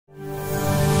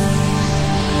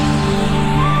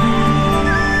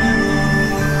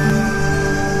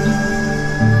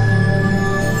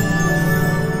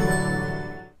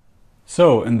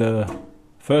So in the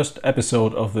first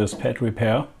episode of this PET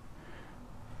repair,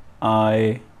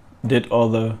 I did all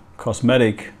the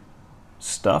cosmetic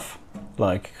stuff,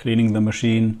 like cleaning the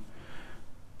machine,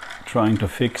 trying to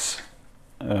fix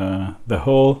the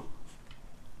hole,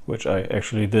 which I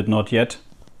actually did not yet,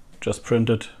 just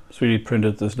 3D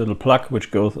printed this little plug which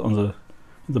goes on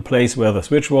the place where the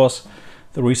switch was,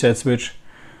 the reset switch.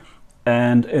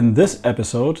 And in this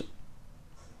episode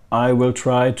I will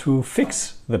try to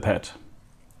fix the PET.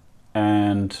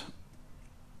 And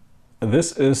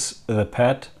this is the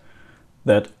PET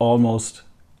that almost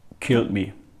killed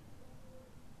me,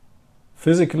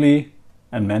 physically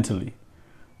and mentally.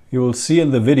 You will see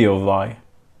in the video why.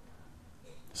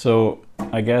 So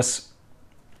I guess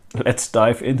let's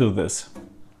dive into this.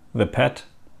 The PET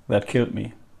that killed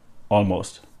me,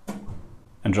 almost.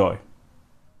 Enjoy.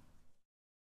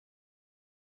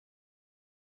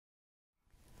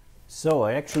 So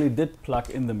I actually did plug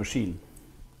in the machine,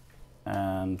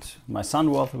 and my son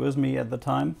was with me at the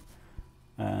time,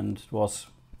 and it was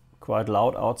quite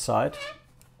loud outside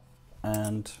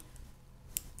and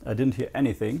I didn't hear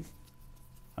anything.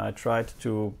 I tried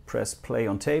to press play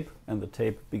on tape and the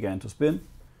tape began to spin,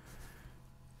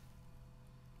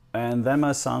 and then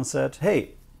my son said,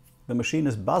 "Hey, the machine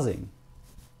is buzzing."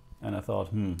 And I thought,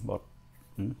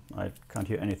 I can't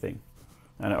hear anything.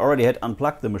 And I already had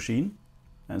unplugged the machine,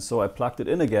 and so I plugged it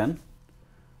in again,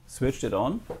 switched it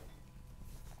on,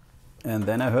 and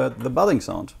then I heard the buzzing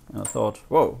sound. And I thought,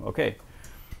 whoa, okay.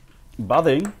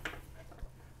 Buzzing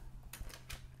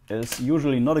is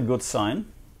usually not a good sign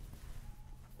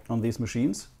on these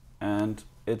machines, and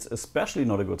it's especially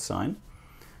not a good sign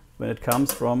when it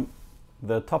comes from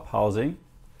the top housing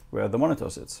where the monitor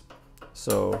sits.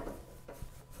 So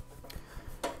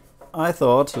I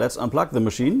thought, let's unplug the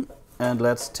machine and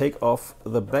let's take off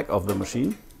the back of the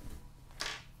machine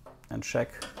and check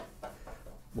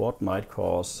what might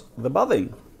cause the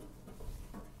buzzing.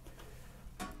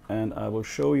 And I will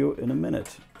show you in a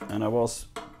minute. And I was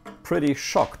pretty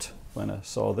shocked when I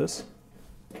saw this.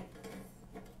 You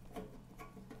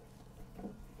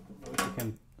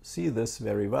can see this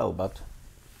very well, but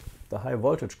the high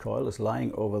voltage coil is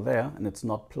lying over there and it's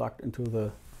not plugged into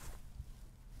the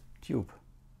tube.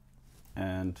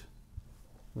 And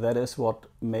that is what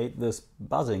made this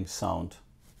buzzing sound.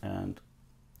 And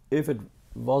if it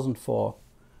wasn't for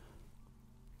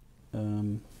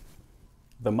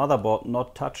the motherboard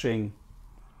not touching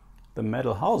the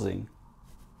metal housing,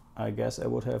 I guess I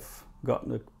would have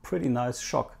gotten a pretty nice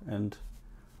shock and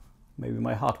maybe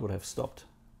my heart would have stopped.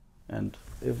 And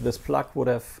if this plug would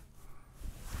have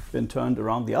been turned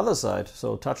around the other side,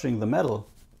 so touching the metal,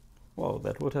 well,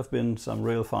 that would have been some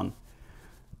real fun.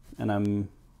 And I'm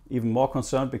even more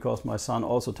concerned because my son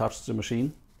also touched the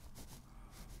machine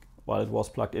while it was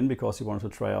plugged in, because he wanted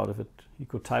to try out if he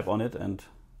could type on it and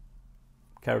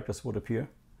characters would appear.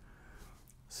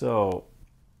 So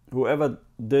whoever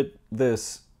did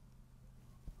this,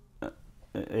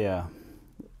 yeah,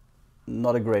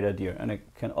 not a great idea. And I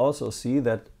can also see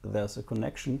that there's a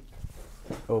connection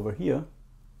over here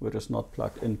which is not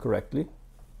plugged in correctly.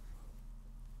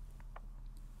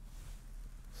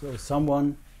 So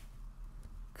someone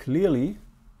clearly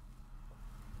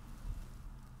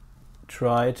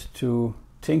tried to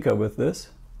tinker with this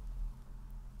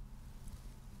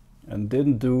and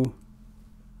didn't do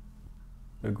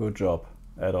a good job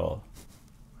at all.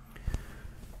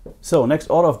 So next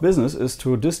order of business is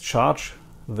to discharge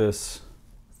this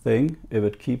thing if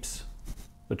it keeps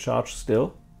the charge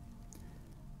still,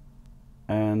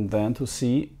 and then to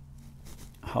see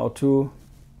how to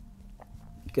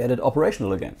get it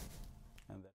operational again.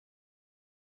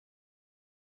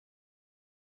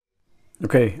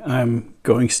 Okay, I'm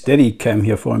going steady cam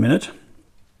here for a minute,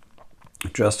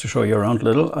 just to show you around a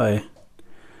little. I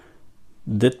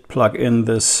did plug in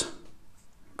this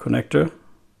connector,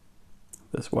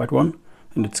 this white one,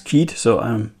 and it's keyed, so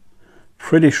I'm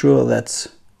pretty sure that's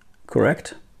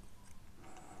correct.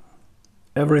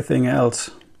 Everything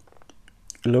else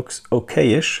looks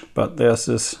okay-ish, but there's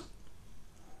this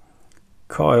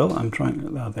coil,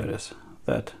 there it is,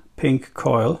 that pink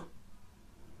coil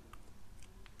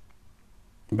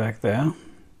back there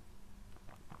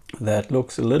that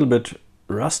looks a little bit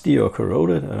rusty or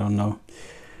corroded, I don't know.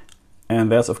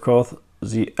 And there's of course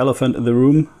the elephant in the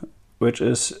room, which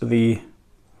is the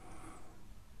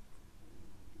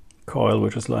coil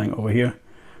which is lying over here,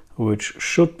 which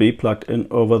should be plugged in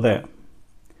over there.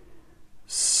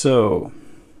 So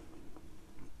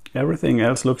everything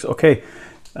else looks okay.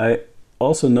 I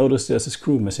also noticed there's a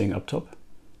screw missing up top.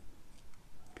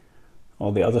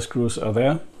 All the other screws are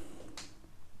there.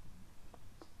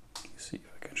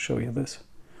 Show you this.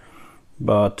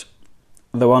 but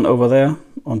the one over there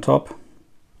on top,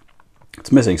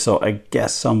 it's missing. So I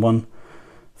guess someone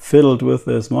fiddled with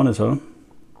this monitor,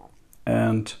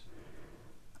 and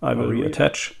I will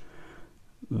reattach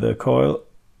the coil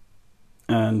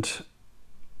and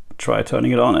try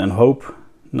turning it on and hope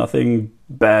nothing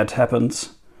bad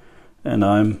happens. And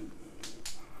I'm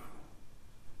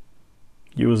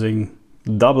using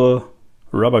double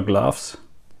rubber gloves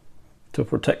to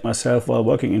protect myself while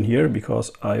working in here,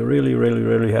 because I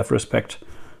really have respect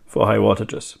for high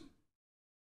voltages.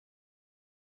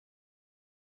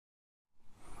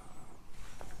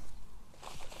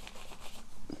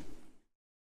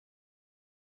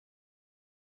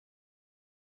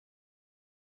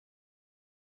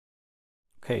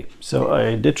 Okay, so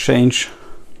I did change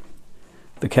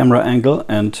the camera angle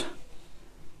and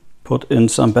put in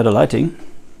some better lighting.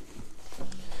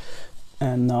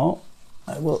 And now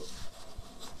I will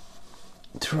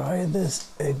try this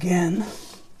again.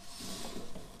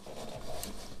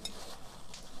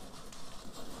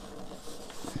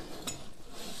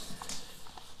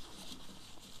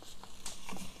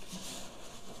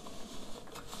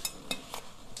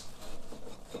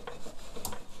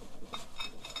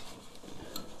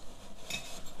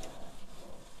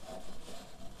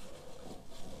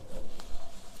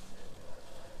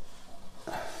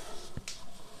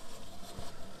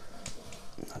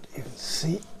 Not even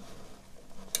see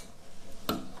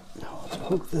how to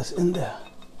hook this in there.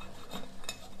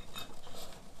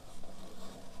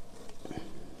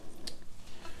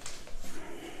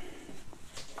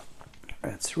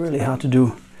 It's really hard to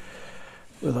do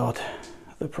without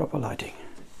the proper lighting.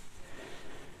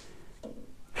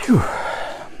 Phew.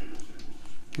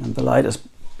 And the light is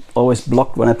always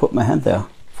blocked when I put my hand there,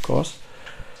 of course.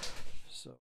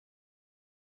 So.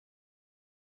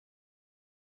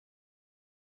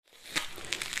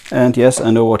 And yes,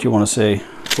 I know what you want to say.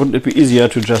 Wouldn't it be easier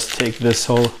to just take this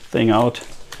whole thing out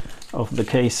of the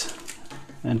case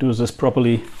and do this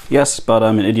properly? Yes, but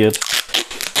I'm an idiot.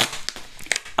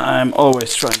 I'm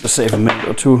always trying to save a minute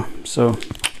or two, so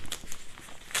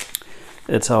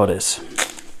it's how it is.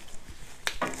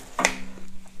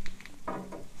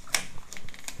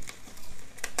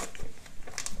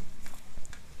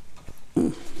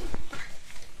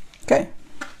 Okay,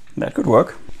 that could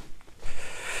work.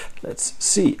 Let's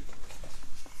see.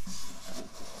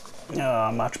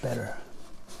 Ah, much better.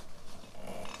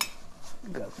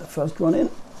 Got the first one in,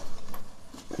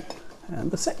 and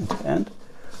the second, and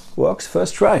works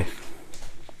first try.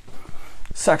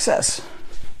 Success.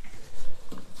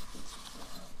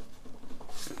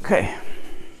 Okay.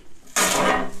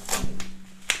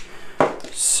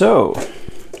 So,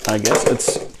 I guess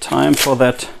it's time for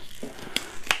that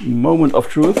moment of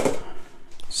truth.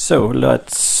 So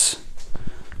let's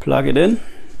plug it in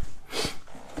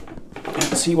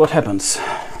and see what happens.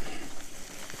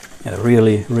 I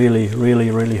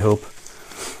really hope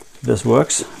this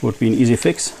works. Would be an easy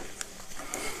fix.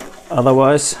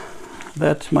 Otherwise,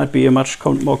 that might be a much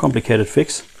more complicated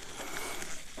fix.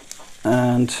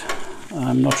 And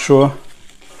I'm not sure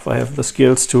if I have the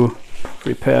skills to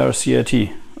repair a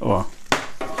CRT, or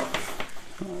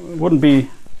it wouldn't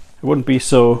be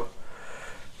so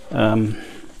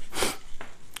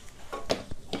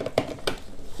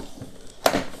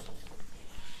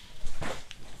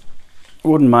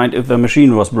wouldn't mind if the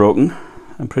machine was broken.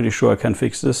 I'm pretty sure I can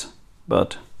fix this,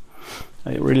 but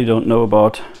I really don't know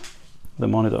about the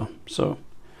monitor. So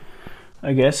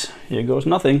I guess here goes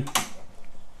nothing.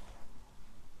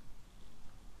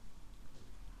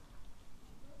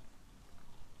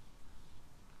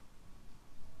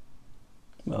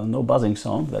 Well, no buzzing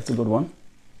sound, that's a good one.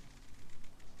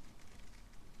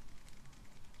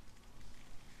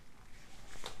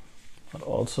 But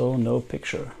also no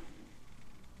picture,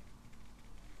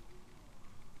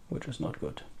 which is not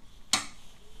good.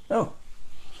 Oh,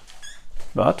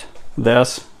 but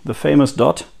there's the famous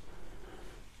dot,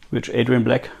 which Adrian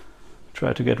Black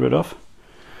tried to get rid of.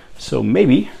 So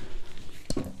maybe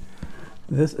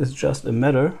this is just a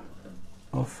matter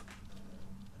of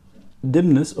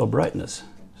dimness or brightness.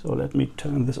 So let me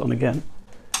turn this on again.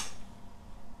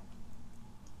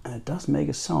 And it does make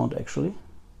a sound, actually.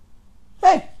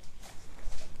 Hey!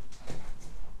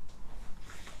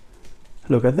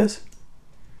 Look at this.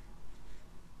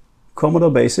 Commodore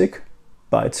BASIC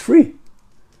bytes free.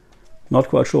 Not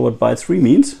quite sure what bytes free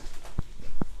means.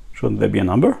 Shouldn't there be a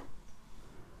number?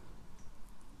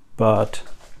 But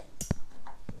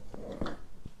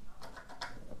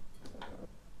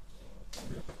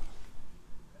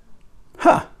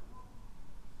ha!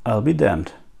 I'll be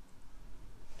damned.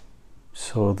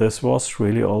 So this was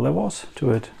really all there was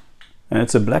to it. And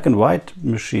it's a black and white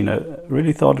machine. I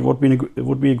really thought it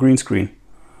would be a green screen.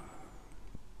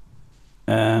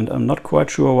 And I'm not quite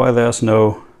sure why there's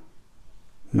no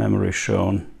memory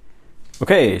shown.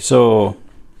 Okay, so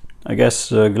I guess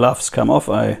the gloves come off.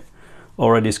 I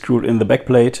already screwed in the back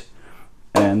plate,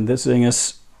 and this thing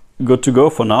is good to go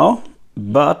for now,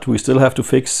 but we still have to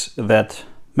fix that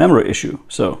memory issue.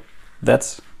 So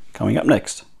that's coming up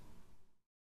next.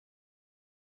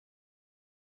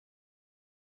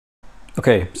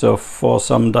 Okay, so for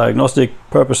some diagnostic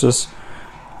purposes,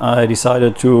 I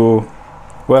decided to,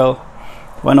 well,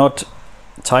 why not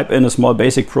type in a small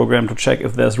basic program to check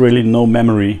if there's really no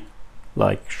memory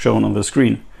like shown on the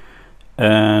screen.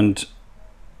 And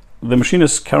the machine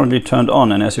is currently turned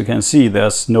on, and as you can see,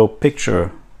 there's no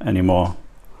picture anymore.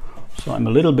 So I'm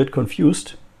a little bit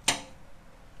confused.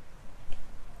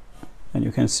 And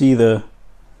you can see the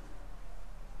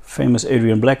famous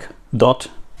Adrian Black dot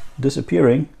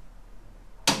disappearing.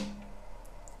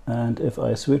 And if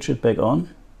I switch it back on,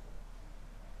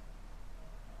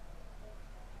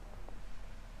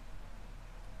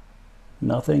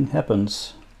 nothing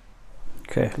happens.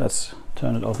 Okay, let's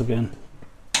turn it off again.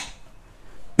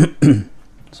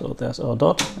 So there's our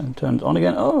dot, and turn it on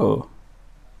again. Oh,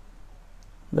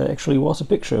 there actually was a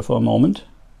picture for a moment.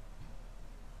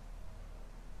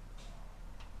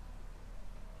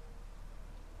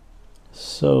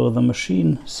 So the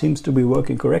machine seems to be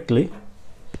working correctly.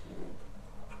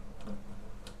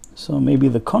 So maybe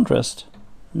the contrast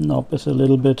knob is a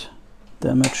little bit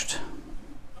damaged.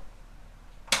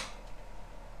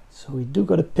 So we do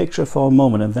got a picture for a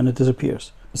moment, and then it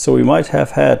disappears. So we might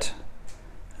have had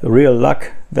real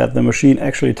luck that the machine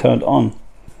actually turned on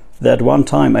that one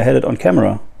time I had it on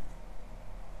camera.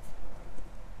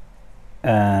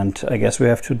 And I guess we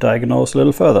have to diagnose a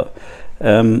little further.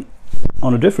 On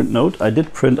a different note, I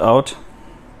did print out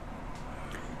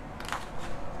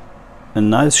a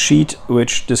nice sheet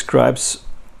which describes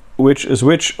which is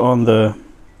which on the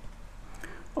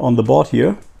board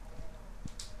here.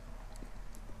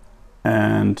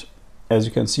 And as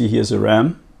you can see, here's a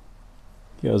RAM,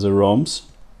 here's the ROMs.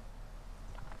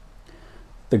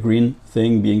 The green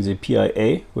thing being the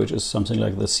PIA, which is something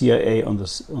like the CIA on the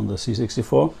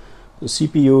C64. The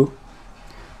CPU,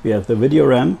 we have the video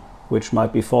RAM, which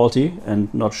might be faulty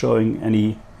and not showing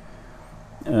any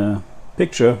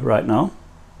picture right now.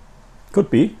 Could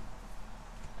be.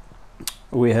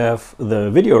 We have the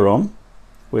video ROM,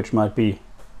 which might be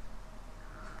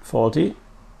faulty.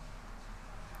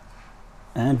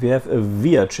 And we have a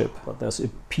VIA chip, but there's a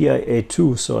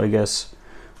PIA2, so I guess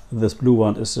this blue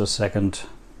one is the second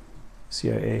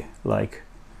CIA-like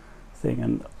thing.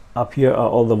 And up here are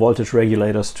all the voltage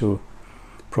regulators to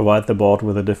provide the board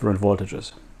with the different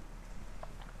voltages.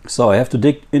 So I have to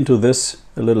dig into this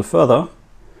a little further,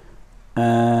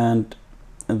 and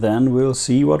then we'll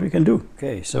see what we can do.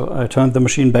 Okay, so I turned the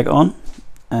machine back on,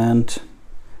 and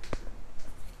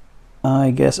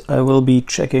I guess I will be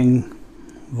checking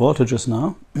voltages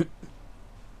now.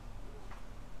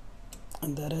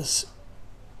 And that is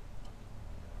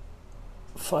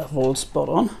 5 volts spot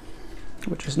on,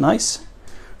 which is nice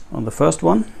on the first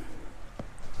one.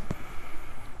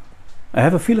 I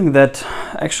have a feeling that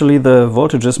actually the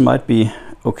voltages might be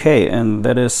okay, and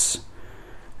that is,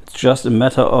 it's just a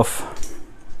matter of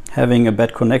having a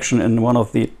bad connection in one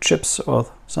of the chips or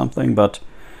something, but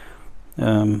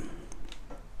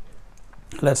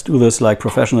let's do this like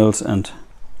professionals and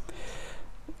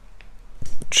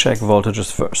check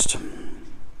voltages first.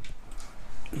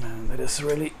 And that is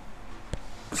really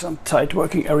some tight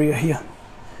working area here.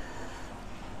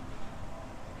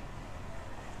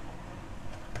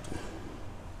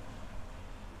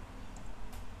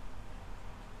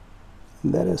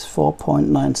 That is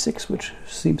 4.96, which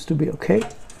seems to be okay.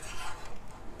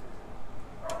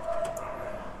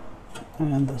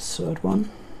 And the third one.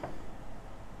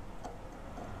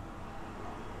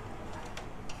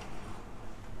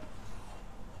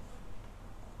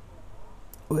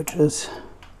 Which is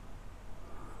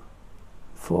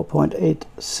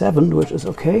 4.87, which is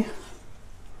okay.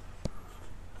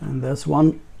 And there's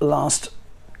one last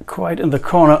quite in the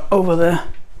corner over there.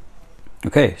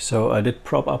 Okay, so I did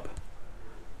prop up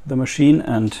the machine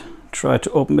and try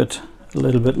to open it a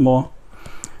little bit more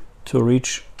to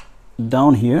reach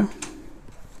down here.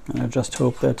 And I just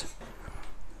hope that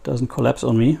it doesn't collapse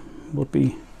on me.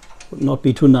 Would not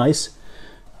be too nice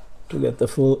to get the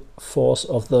full force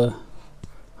of the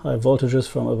high voltages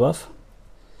from above.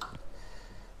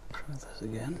 Try this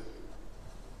again.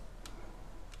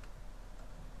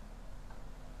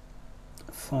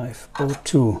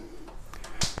 502.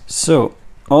 So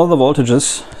all the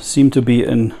voltages seem to be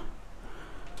in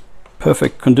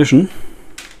perfect condition,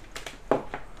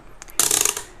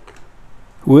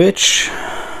 which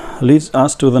leads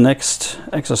us to the next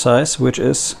exercise, which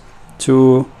is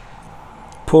to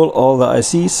pull all the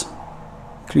ICs,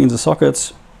 clean the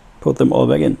sockets, put them all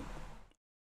back in.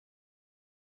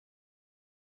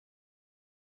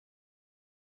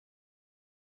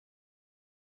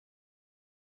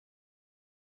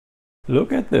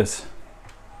 Look at this.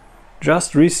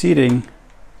 Just reseating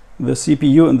the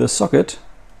CPU in the socket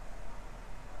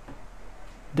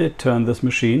did turn this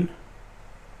machine,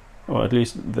 or at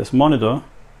least this monitor,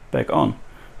 back on.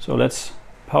 So let's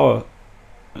power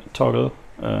toggle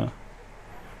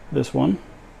this one,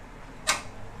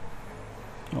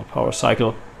 or power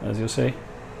cycle as you say,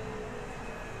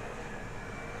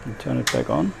 and turn it back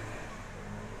on.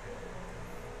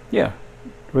 Yeah,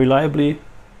 reliably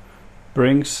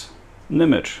brings an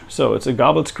image. So it's a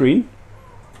garbled screen,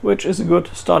 which is a good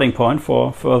starting point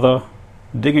for further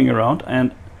digging around,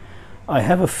 and I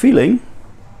have a feeling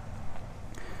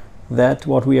that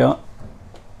what we are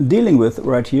dealing with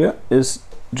right here is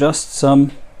just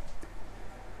some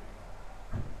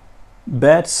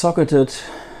bad socketed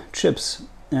chips,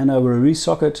 and I will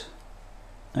resocket,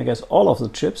 I guess, all of the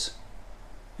chips.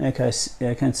 I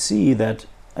can see that,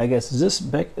 I guess, this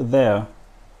back there,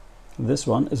 this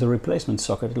one is a replacement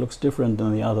socket. It looks different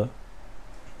than the other.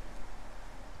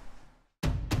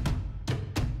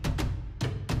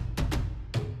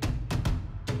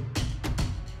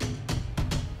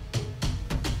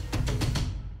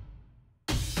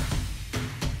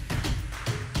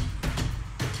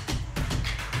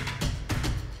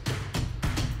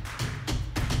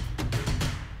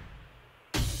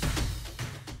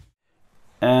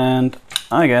 And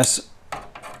I guess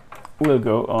we'll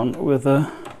go on with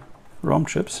the ROM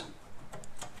chips,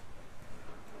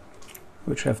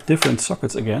 which have different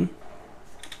sockets again.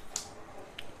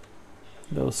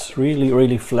 Those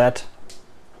really flat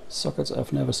sockets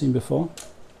I've never seen before.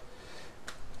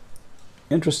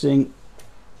 Interesting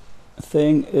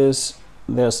thing is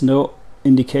there's no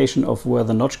indication of where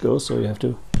the notch goes, so you have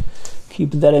to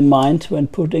keep that in mind when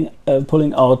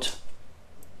pulling out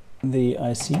the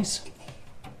ICs.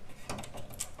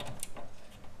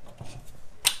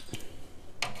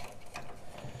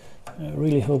 I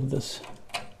really hope this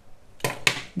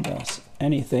does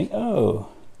anything. Oh,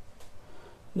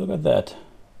 look at that.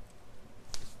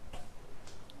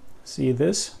 See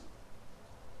this?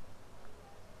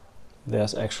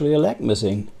 There's actually a leg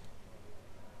missing,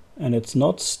 and it's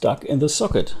not stuck in the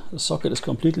socket. The socket is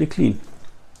completely clean.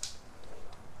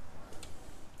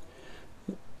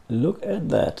 Look at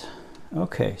that.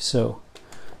 Okay, so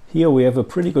here we have a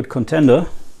pretty good contender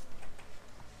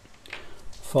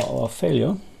for our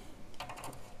failure.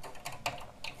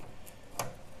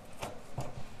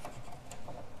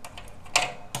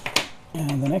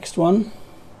 And the next one,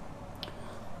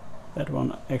 that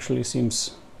one actually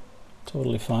seems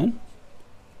totally fine.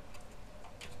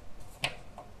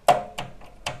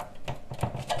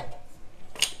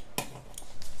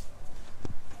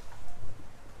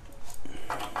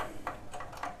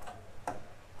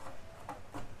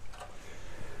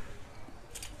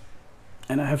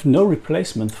 And I have no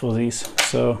replacement for these,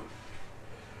 so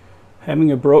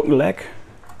having a broken leg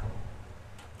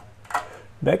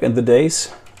back in the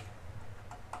days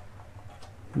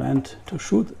meant to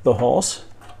shoot the horse,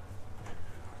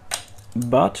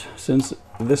 but since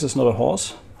this is not a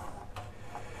horse,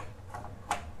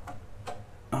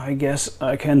 I guess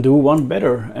I can do one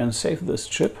better and save this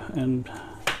chip and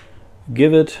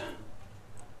give it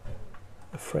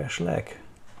a fresh leg.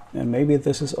 And maybe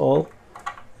this is all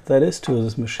that is to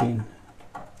this machine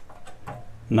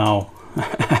now,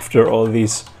 after all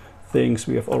these things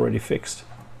we have already fixed.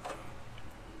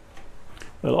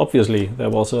 Well, obviously there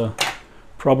was a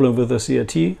problem with the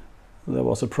CRT, there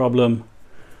was a problem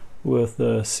with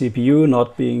the CPU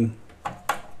not being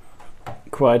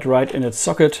quite right in its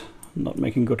socket, not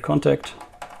making good contact,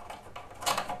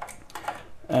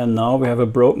 and now we have a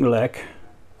broken leg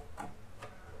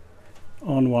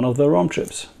on one of the ROM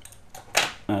chips.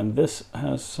 And this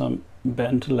has some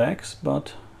bent legs,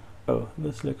 but oh,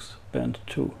 this looks bent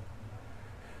too.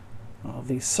 Oh,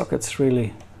 these sockets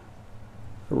really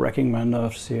wrecking my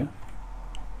nerves here.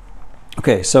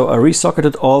 Okay, so I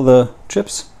resocketed all the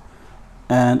chips,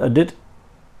 and I did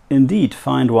indeed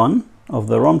find one of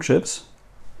the ROM chips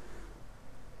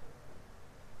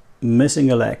missing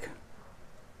a leg,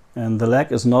 and the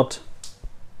leg is not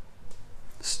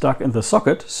stuck in the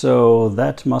socket, so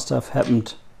that must have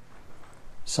happened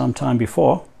some time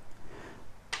before.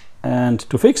 And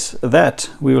to fix that,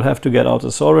 we will have to get out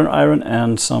a soldering iron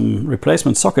and some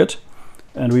replacement socket,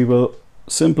 and we will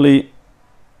simply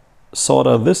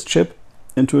solder this chip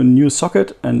into a new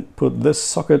socket and put this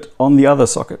socket on the other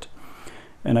socket.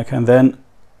 And I can then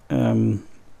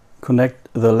connect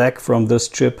the leg from this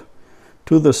chip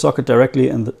to the socket directly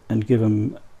and give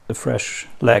him a fresh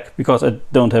leg, because I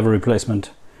don't have a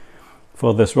replacement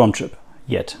for this ROM chip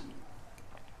yet.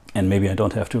 And maybe I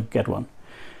don't have to get one.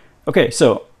 Okay,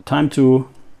 so time to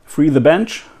free the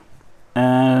bench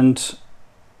and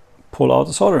pull out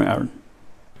the soldering iron.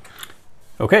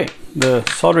 Okay, the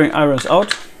soldering iron is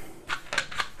out.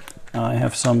 I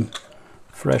have some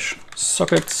fresh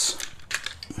sockets.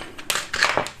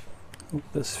 Hope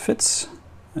this fits,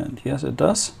 and yes it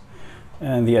does.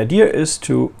 And the idea is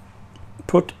to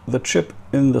put the chip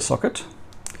in the socket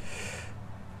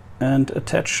and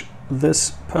attach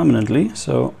this permanently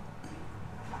so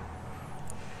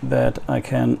that I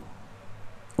can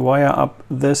wire up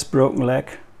this broken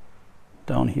leg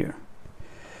down here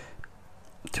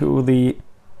to the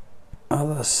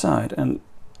other side. And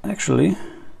actually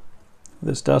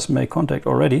this does make contact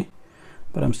already,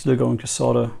 but I'm still going to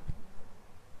solder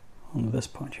on this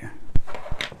point here.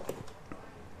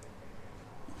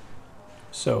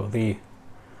 So the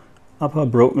upper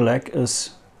broken leg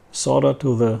is soldered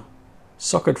to the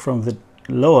socket from the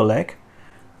lower leg,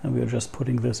 and we're just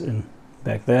putting this in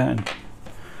back there and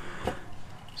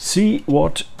see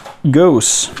what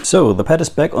goes. So the pad is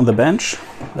back on the bench.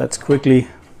 Let's quickly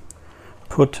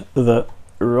put the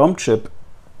ROM chip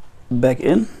back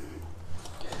in,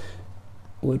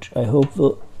 which I hope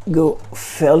will go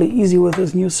fairly easy with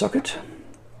this new socket.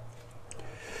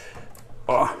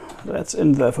 Oh, that's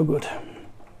in there for good.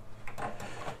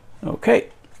 Okay,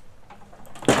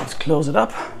 let's close it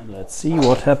up and let's see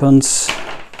what happens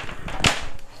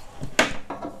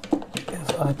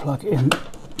if I plug in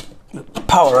the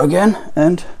power again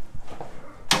and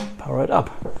power it up.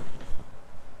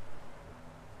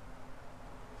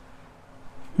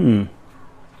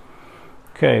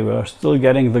 Okay, we're still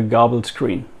getting the garbled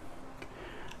screen,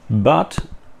 but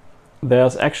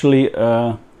there's actually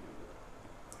a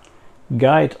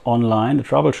guide online, a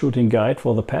troubleshooting guide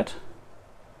for the PET,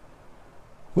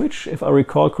 which, if I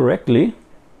recall correctly,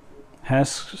 has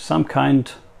some kind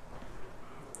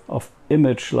of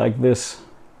image like this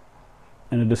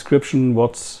and a description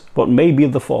what may be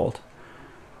the fault.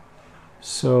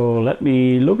 So let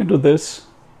me look into this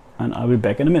and I'll be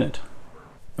back in a minute.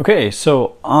 Okay,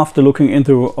 so after looking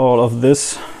into all of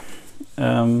this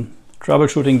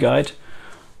troubleshooting guide,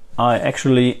 I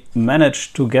actually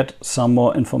managed to get some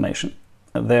more information.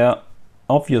 There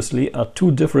obviously are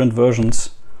two different versions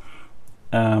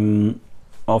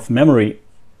of memory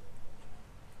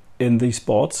in these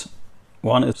boards.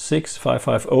 One is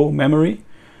 6550 memory,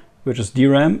 which is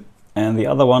DRAM, and the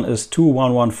other one is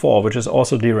 2114, which is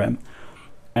also DRAM.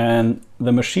 And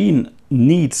the machine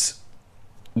needs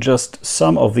just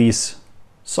some of these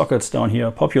sockets down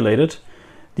here populated,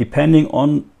 depending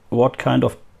on what kind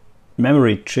of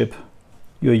memory chip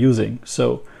you're using.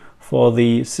 So for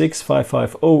the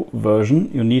 6550 version,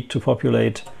 you need to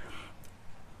populate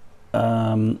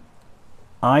I1,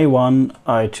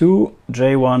 I2,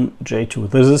 J1, J2.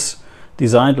 This is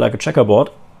designed like a checkerboard,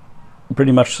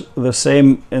 pretty much the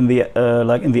same in the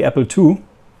like in the Apple II.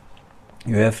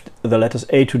 You have the letters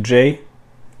A to J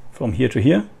from here to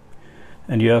here,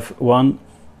 and you have 1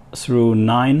 through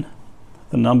 9,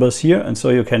 the numbers here, and so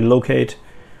you can locate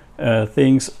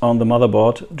things on the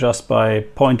motherboard just by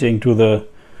pointing to the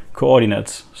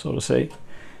coordinates, so to say.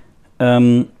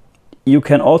 You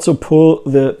can also pull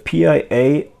the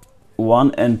PIA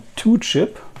 1 and 2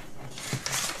 chip.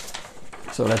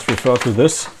 So let's refer to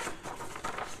this.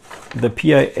 The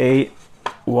PIA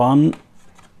 1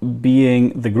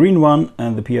 being the green one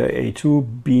and the PIA 2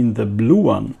 being the blue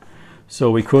one.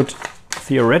 So we could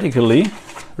theoretically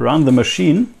run the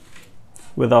machine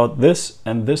without this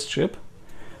and this chip,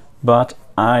 but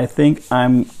I think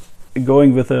I'm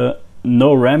going with a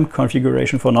no RAM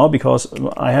configuration for now, because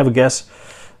I have a guess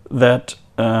that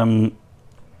the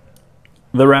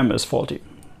RAM is faulty.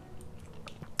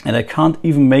 And I can't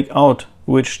even make out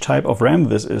which type of RAM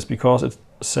this is, because it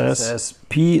says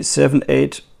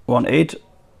P7818,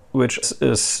 which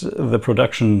is the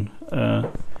production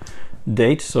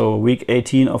date, so week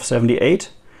 18 of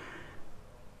 78.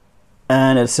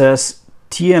 And it says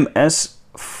TMS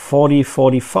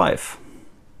 4045,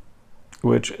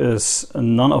 which is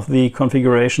none of the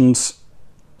configurations.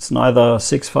 It's neither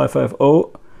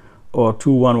 6550 or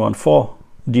 2114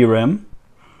 DRAM.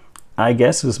 I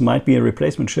guess this might be a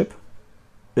replacement chip.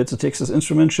 It's a Texas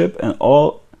Instruments chip, and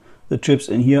all the chips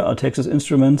in here are Texas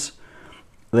Instruments.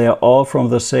 They are all from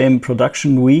the same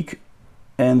production week,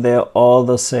 and they're all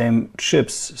the same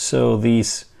chips. So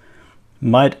these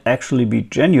might actually be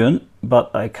genuine,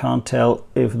 but I can't tell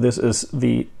if this is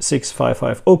the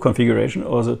 6550 configuration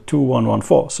or the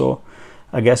 2114. So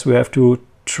I guess we have to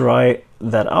try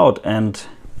that out, and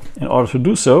in order to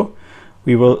do so,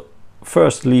 we will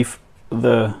first leave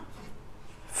the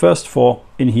first 4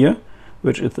 in here,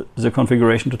 which is the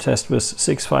configuration to test with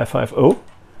 6550.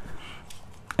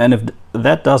 And if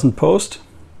that doesn't post,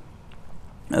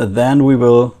 then we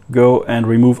will go and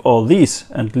remove all these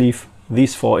and leave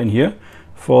these 4 in here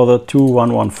for the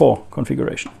 2114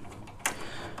 configuration.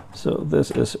 So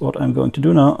this is what I'm going to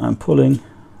do now. I'm pulling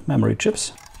memory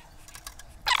chips.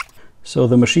 So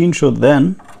the machine should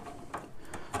then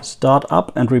start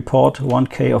up and report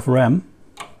 1K of RAM.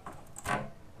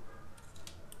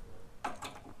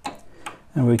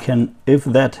 And we can, if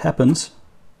that happens,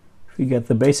 if we get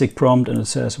the basic prompt and it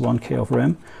says 1K of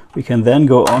RAM, we can then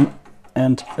go on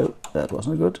and, oh, that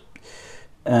wasn't good,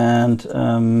 and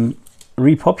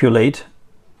repopulate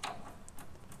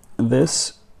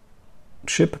this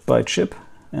chip by chip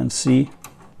and see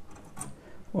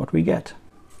what we get.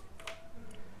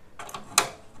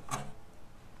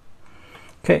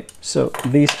 Okay, so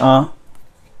these are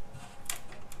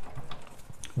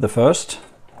the first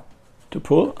to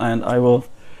pull, and I will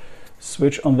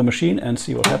switch on the machine and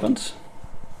see what happens.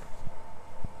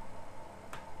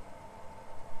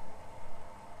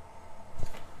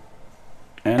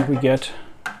 And we get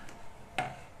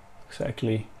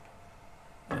exactly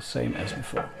the same as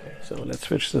before. Okay, so let's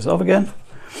switch this off again,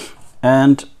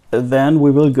 and then we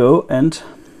will go and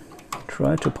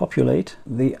try to populate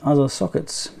the other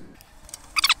sockets.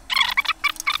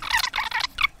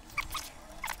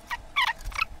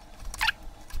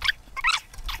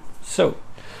 So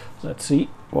let's see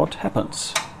what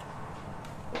happens.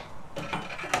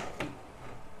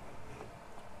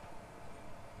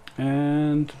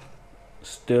 And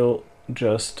still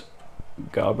just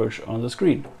garbage on the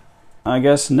screen. I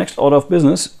guess next order of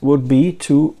business would be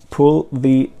to pull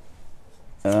the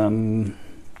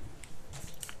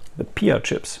PR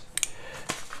chips,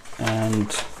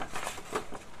 and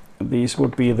these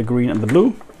would be the green and the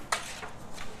blue.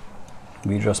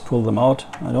 We just pull them out.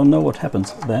 I don't know what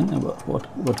happens then, and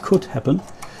what could happen.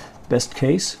 Best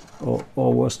case or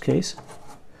worst case.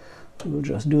 We'll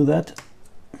just do that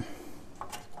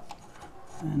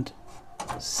and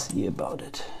see about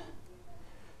it.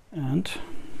 And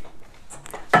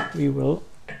we will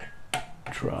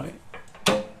try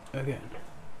again.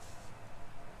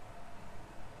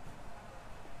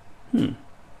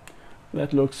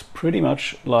 That looks pretty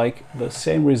much like the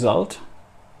same result,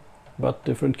 but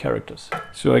different characters.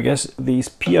 So I guess these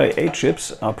PIA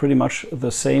chips are pretty much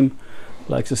the same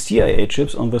like the CIA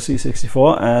chips on the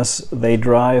C64, as they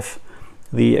drive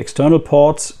the external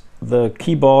ports, the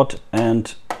keyboard,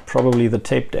 and probably the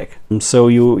tape deck. So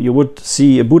you would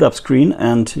see a boot up screen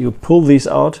and you pull these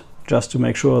out just to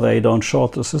make sure they don't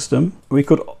short the system. We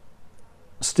could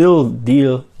still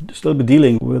be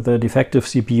dealing with a defective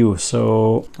CPU,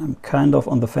 so I'm kind of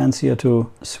on the fence here to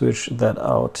switch that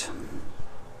out.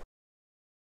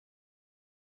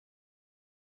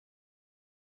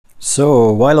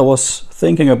 So while I was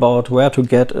thinking about where to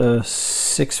get a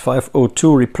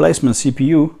 6502 replacement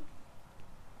CPU,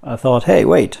 I thought, hey,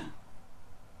 wait,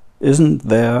 isn't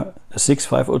there a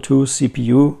 6502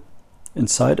 CPU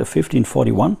inside a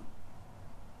 1541?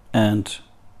 And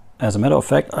as a matter of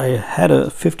fact, I had a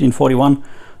 1541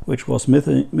 which was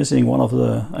missing one of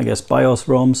the, I guess, BIOS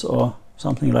ROMs or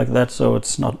something like that, so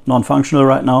it's not non-functional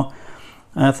right now.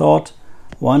 And I thought,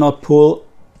 why not pull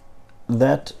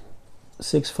that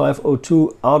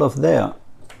 6502 out of there?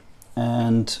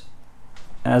 And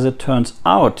as it turns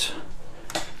out,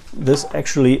 this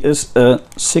actually is a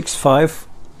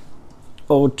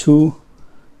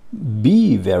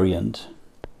 6502B variant,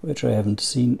 which I haven't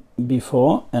seen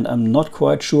before, and I'm not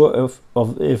quite sure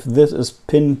if this is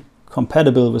pin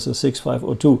compatible with the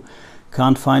 6502.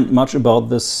 Can't find much about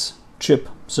this chip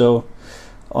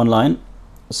online,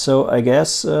 so I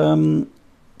guess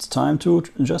it's time to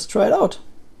just try it out.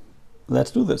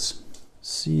 Let's do this.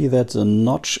 See that the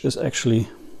notch is actually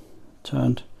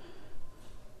turned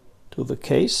to the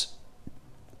case.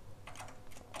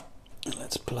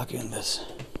 Let's plug in this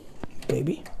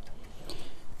baby,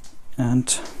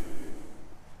 and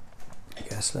I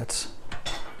guess let's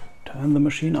turn the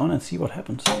machine on and see what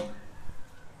happens.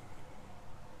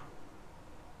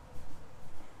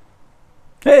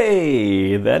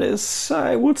 Hey, that is,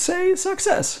 I would say,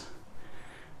 success.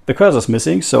 The cursor's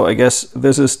missing, so I guess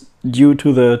this is due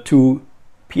to the two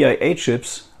PIA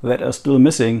chips that are still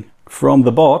missing from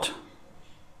the board.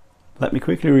 Let me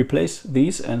quickly replace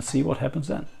these and see what happens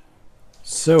then.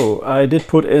 So I did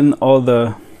put in all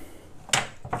the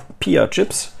PR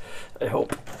chips. I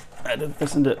hope I did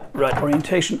this in the right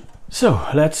orientation. So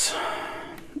let's,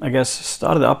 I guess,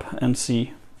 start it up and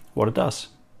see what it does.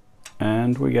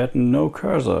 And we get no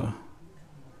cursor.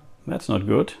 That's not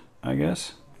good, I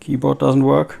guess. Keyboard doesn't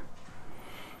work.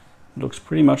 Looks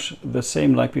pretty much the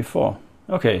same like before.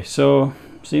 Okay, so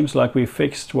seems like we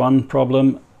fixed one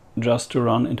problem just to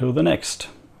run into the next.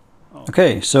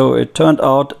 Okay, so it turned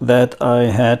out that I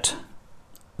had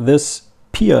this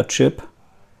PR chip,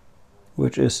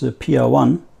 which is the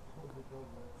PR1,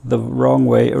 the wrong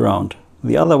way around.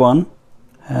 The other one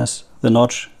has the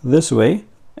notch this way,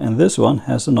 and this one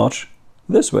has the notch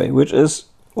this way, which is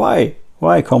why?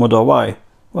 Why, Commodore, why?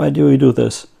 Why do you do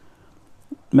this?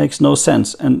 Makes no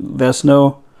sense, and there's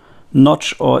no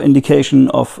notch or indication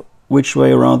of which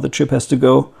way around the chip has to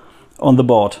go on the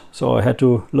board. So I had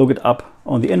to look it up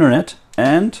on the internet,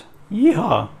 and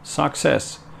yeehaw,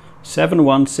 success.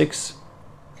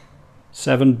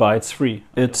 7167 bytes free.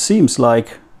 It seems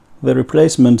like the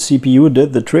replacement CPU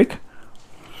did the trick.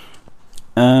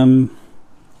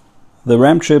 The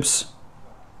RAM chips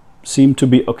seem to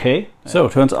be okay. So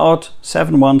it turns out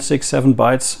 7167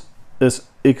 bytes is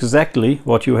exactly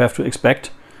what you have to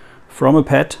expect from a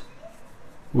PET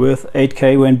with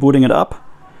 8K when booting it up.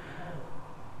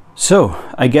 So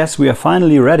I guess we are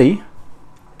finally ready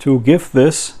to give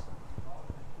this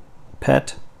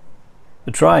PET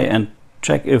a try and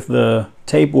check if the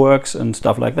tape works and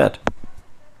stuff like that.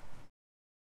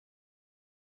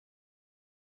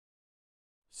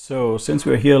 So since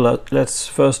we're here, let's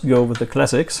first go with the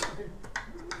classics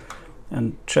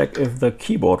and check if the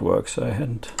keyboard works. I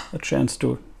hadn't a chance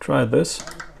to try this.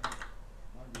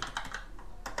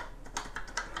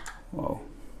 Wow.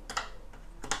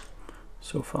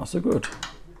 So far so good.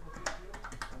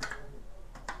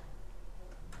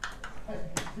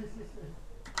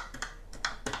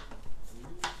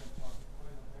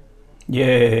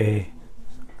 Yay!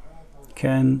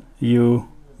 Can you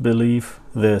believe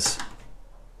this?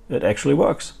 It actually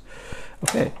works.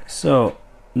 Okay, so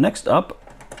next up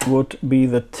would be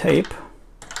the tape.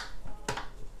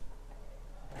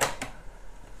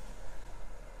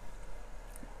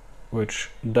 Which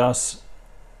does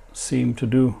seem to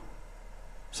do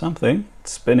something.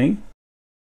 It's spinning.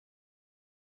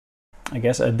 I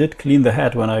guess I did clean the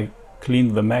head when I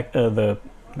cleaned the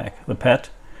the PET.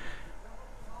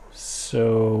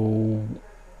 So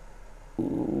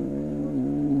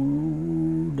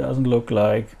doesn't look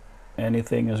like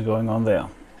anything is going on there.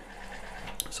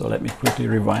 So let me quickly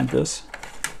rewind this.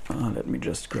 Let me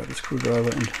just grab a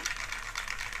screwdriver and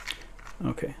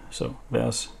okay, so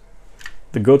there's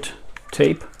the good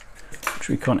tape, which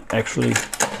we can actually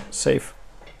save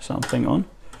something on.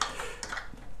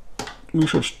 We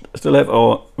should still have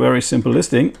our very simple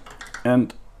listing,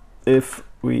 and if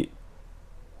we,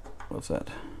 what's that,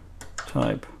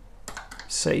 type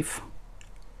save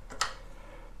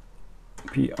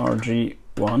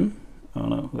PRG1, oh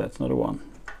no, that's not a 1,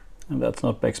 and that's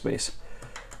not backspace,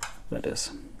 that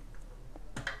is.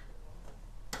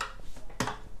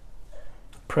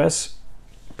 Press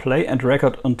play and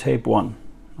record on tape 1.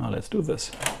 Now let's do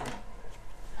this.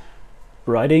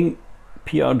 Writing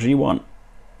PRG1.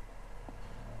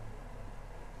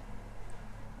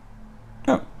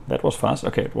 Oh, that was fast.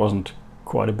 Okay, it wasn't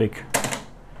quite a big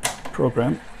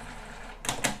program.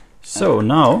 So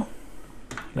now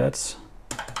let's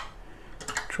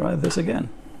try this again.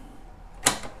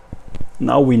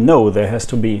 Now we know there has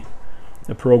to be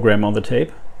a program on the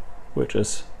tape, which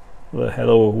is the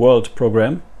Hello World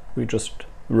program we just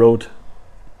wrote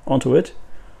onto it.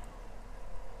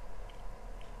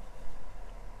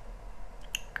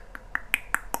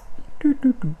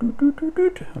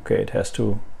 Okay, it has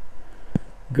to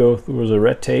go through the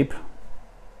red tape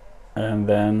and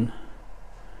then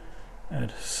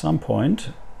at some point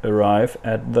arrive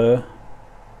at the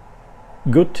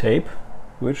good tape,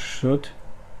 which should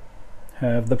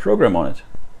have the program on it.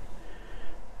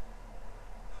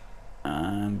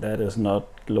 And that is not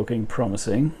looking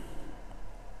promising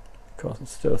because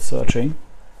it's still searching,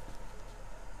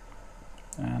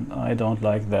 and I don't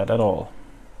like that at all.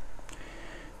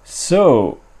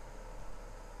 So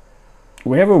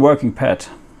we have a working PET,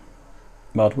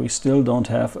 but we still don't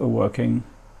have a working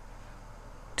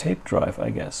tape drive, I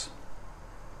guess.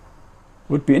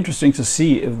 Would be interesting to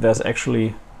see if there's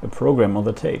actually a program on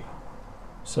the tape.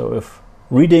 So if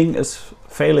reading is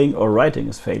failing or writing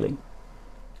is failing.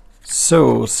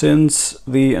 So since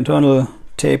the internal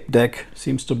tape deck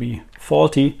seems to be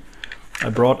faulty, I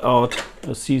brought out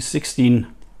a C64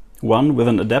 one with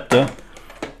an adapter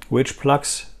which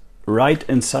plugs right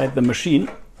inside the machine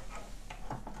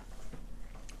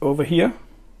over here,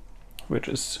 which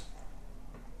is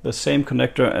the same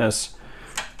connector as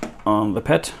on the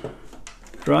PET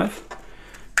drive.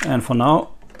 And for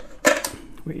now,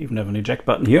 we even have an eject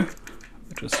button here,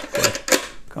 which is quite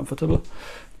comfortable.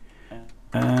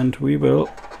 And we will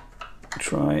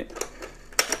try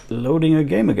loading a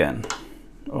game again,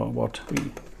 or what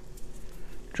we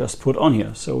just put on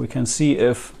here, so we can see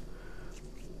if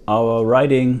our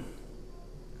writing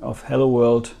of Hello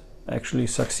World actually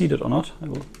succeeded or not. I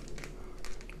will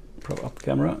prop up the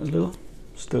camera a little,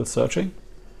 still searching.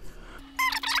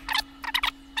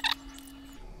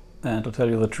 And to tell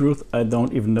you the truth, I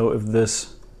don't even know if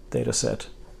this dataset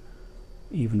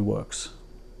even works.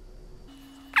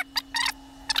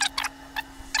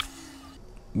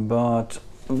 But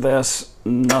there's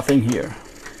nothing here.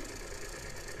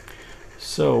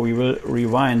 So we will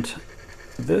rewind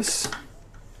this.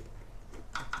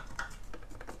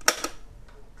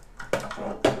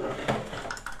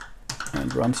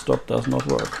 And run stop does not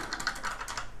work.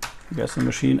 I guess the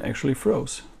machine actually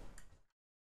froze.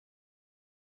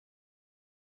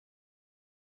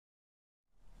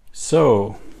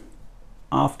 So,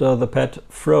 after the PET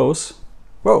froze,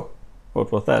 whoa,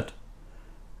 what was that?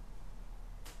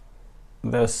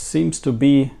 There seems to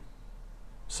be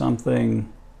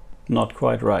something not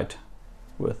quite right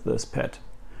with this PET.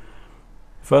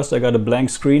 First I got a blank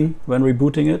screen when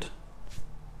rebooting it,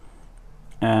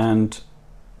 and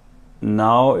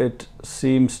now it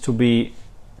seems to be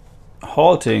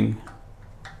halting.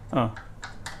 Oh,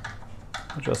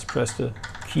 I just pressed a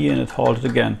key and it halted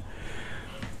again.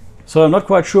 So I'm not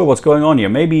quite sure what's going on here.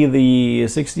 Maybe the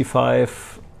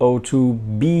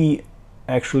 6502B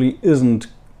actually isn't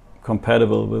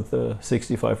compatible with the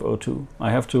 6502.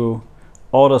 I have to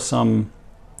order some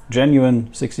genuine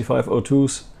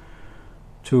 6502s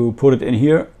to put it in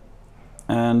here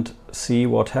and see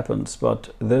what happens,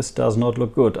 but this does not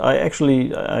look good. I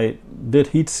did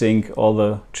heat sink all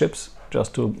the chips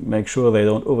just to make sure they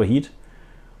don't overheat,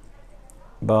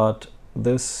 but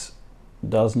this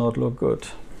does not look good.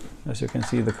 As you can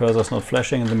see, the cursor's not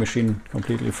flashing and the machine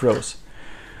completely froze.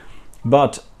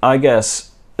 But I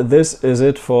guess this is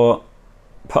it for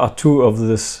part 2 of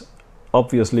this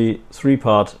obviously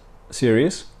 3-part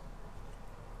series.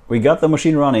 We got the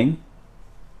machine running.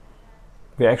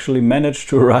 We actually managed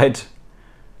to write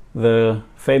the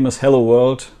famous Hello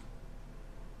World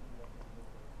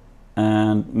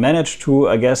and managed to,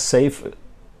 I guess, save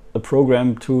a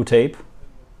program to tape,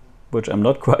 which I'm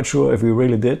not quite sure if we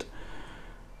really did.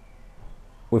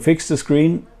 We fixed the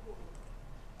screen.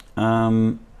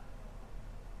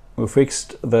 We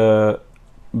fixed the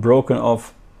broken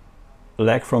off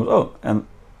lag from, oh, and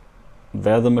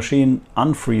there the machine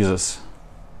unfreezes.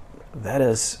 That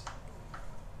is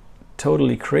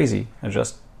totally crazy. I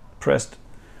just pressed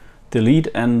delete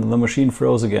and the machine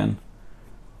froze again.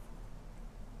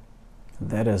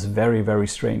 That is very, very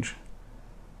strange.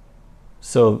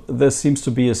 So this seems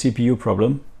to be a CPU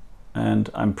problem, and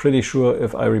I'm pretty sure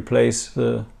if I replace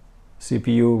the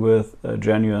CPU with a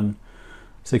genuine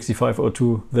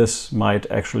 6502, this might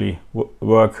actually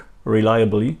work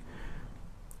reliably.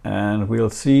 And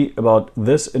we'll see about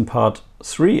this in part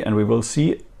 3, and we will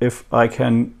see if I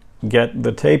can get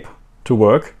the tape to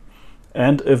work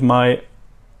and if my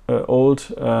old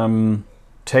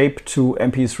tape to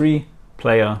MP3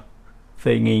 player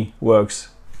thingy works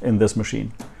in this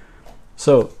machine.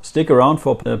 So stick around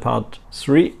for part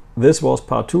 3. This was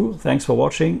part 2. Thanks for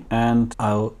watching, and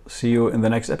I'll see you in the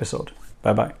next episode.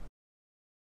 Bye bye.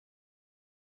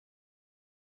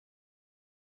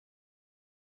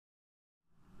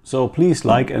 So please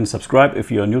like and subscribe if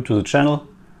you are new to the channel,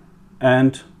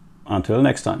 and until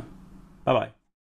next time. Bye bye.